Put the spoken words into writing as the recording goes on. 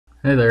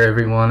Hey there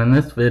everyone, in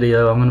this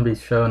video I'm going to be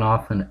showing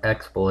off an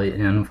exploit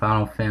in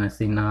Final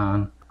Fantasy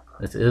IX.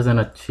 This isn't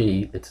a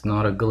cheat, it's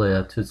not a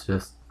glitch, it's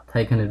just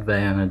taking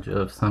advantage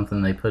of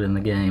something they put in the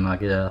game, I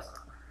guess.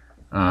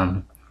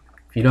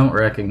 If you don't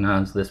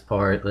recognize this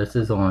part, this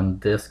is on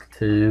disc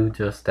 2,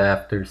 just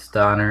after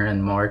Steiner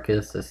and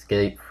Marcus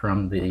escape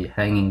from the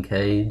hanging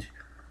cage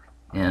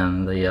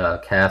in the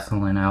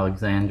castle in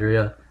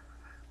Alexandria.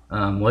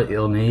 What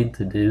you'll need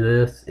to do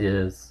this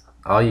is,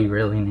 all you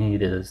really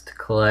need is to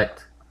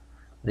collect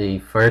the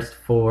first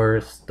four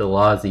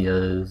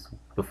Stelazios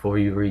before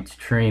you reach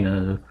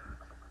Trino.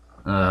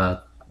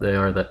 They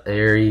are the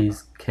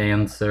Aries,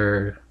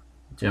 Cancer,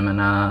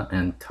 Gemini,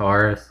 and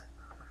Taurus.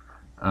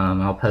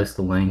 I'll post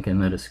a link in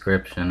the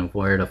description of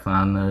where to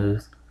find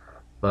those.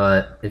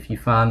 But if you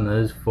find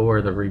those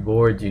four, the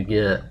reward you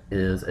get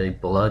is a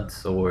blood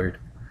sword.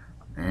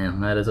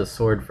 And that is a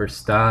sword for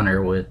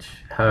Steiner, which,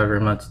 however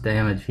much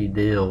damage he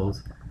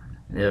deals,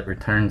 it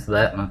returns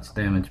that much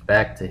damage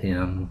back to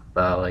him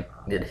by,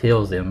 it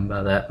heals him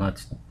by that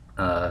much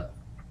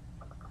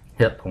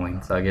hit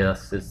points, I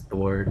guess is the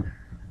word.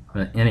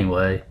 But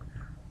anyway,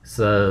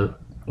 so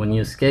when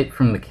you escape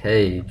from the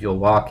cage, you'll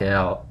walk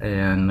out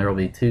and there will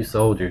be two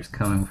soldiers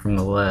coming from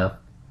the left,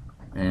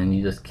 and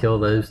you just kill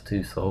those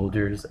two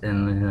soldiers,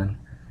 and then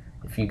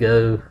if you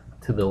go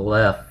to the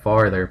left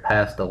farther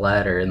past a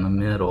ladder in the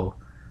middle,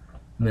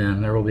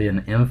 then there will be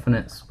an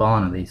infinite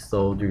spawn of these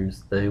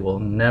soldiers. They will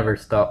never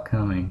stop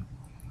coming.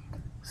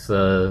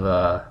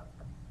 So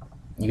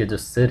you could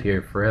just sit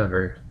here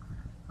forever.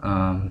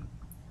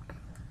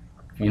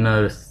 If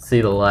you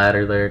see the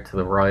ladder there to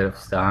the right of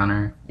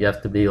Steiner, you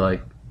have to be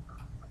like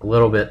a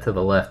little bit to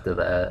the left of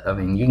that. I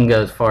mean, you can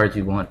go as far as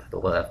you want to the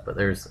left, but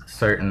there's a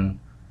certain,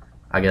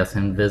 I guess,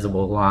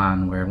 invisible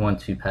line where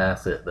once you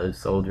pass it, those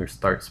soldiers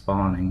start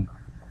spawning.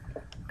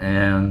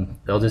 And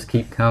they'll just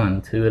keep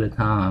coming two at a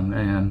time.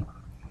 And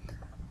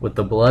with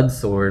the blood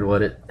sword,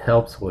 what it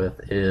helps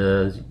with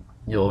is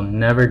you'll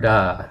never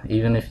die,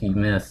 even if you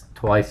miss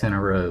twice in a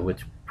row,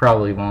 which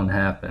probably won't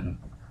happen.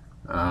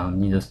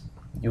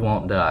 You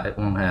won't die, it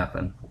won't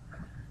happen.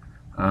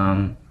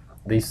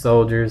 These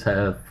soldiers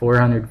have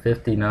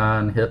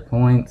 459 hit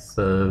points,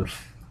 so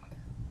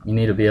you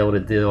need to be able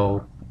to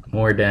deal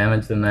more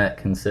damage than that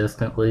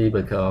consistently,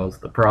 because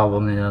the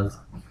problem is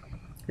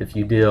if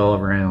you deal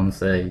around,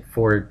 say,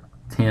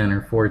 410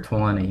 or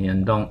 420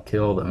 and don't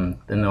kill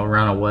them, then they'll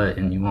run away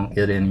and you won't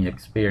get any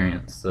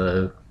experience.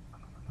 So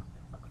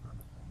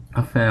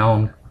I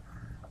found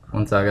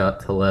once I got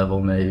to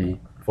level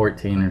maybe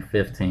 14 or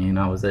 15,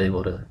 I was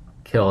able to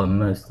kill them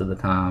most of the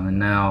time, and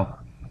now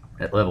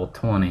at level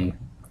 20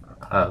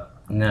 I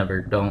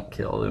don't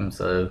kill them.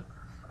 So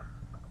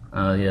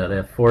yeah, they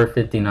have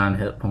 459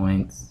 hit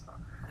points,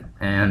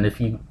 and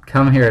if you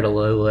come here at a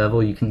low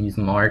level, you can use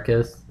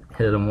Marcus,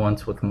 hit him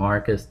once with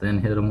Marcus, then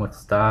hit him with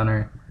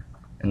Steiner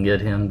and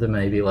get him to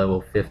maybe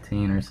level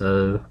 15 or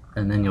so,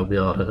 and then you'll be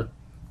able to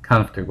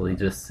comfortably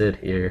just sit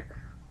here.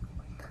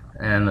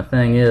 And the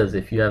thing is,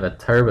 if you have a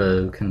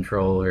turbo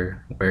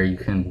controller where you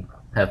can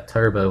have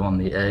turbo on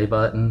the A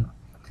button,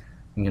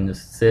 you can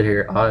just sit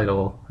here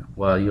idle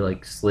while you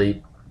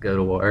sleep, go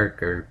to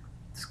work or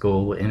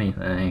school,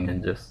 anything,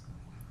 and just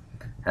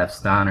have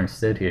Steiner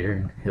sit here,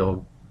 and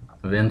he'll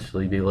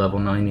eventually be level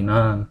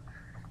 99.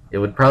 It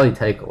would probably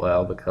take a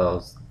while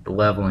because the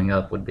leveling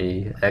up would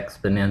be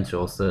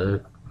exponential, so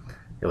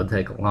it would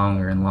take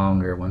longer and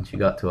longer once you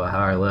got to a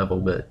higher level.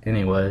 But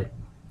anyway,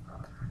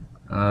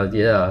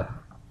 yeah,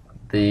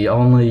 the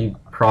only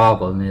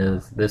problem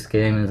is this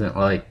game isn't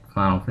like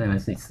Final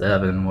Fantasy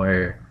VII,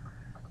 where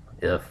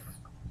if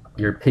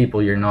your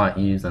people you're not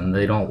using,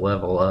 they don't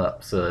level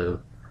up.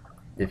 So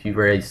if you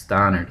raise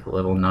Steiner to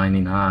level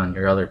 99,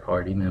 your other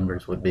party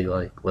members would be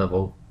like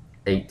level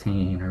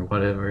 18 or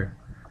whatever,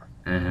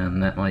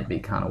 and that might be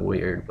kind of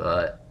weird.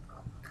 But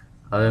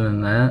other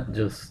than that,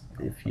 just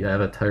if you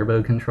have a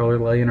turbo controller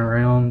laying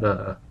around,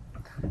 I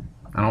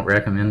don't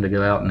recommend to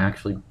go out and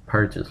actually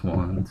purchase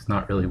one. It's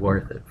not really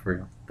worth it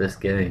for this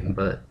game.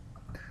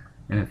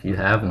 And if you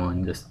have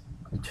one, just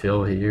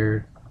chill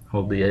here,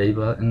 hold the A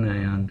button,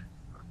 and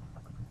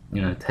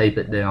tape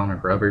it down or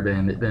rubber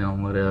band it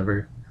down,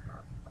 whatever,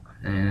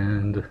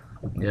 and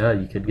yeah,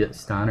 you could get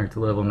Steiner to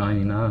level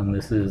 99.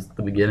 This is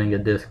the beginning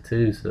of disc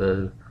 2,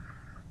 so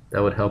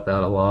that would help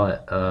out a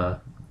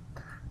lot.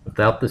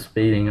 Without the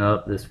speeding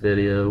up, this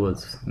video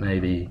was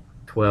maybe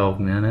 12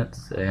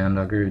 minutes, and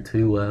I grew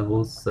 2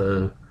 levels,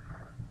 so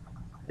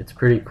it's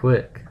pretty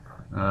quick.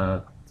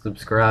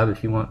 Subscribe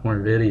if you want more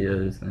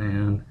videos,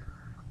 and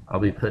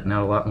I'll be putting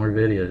out a lot more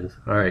videos.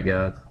 Alright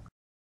guys.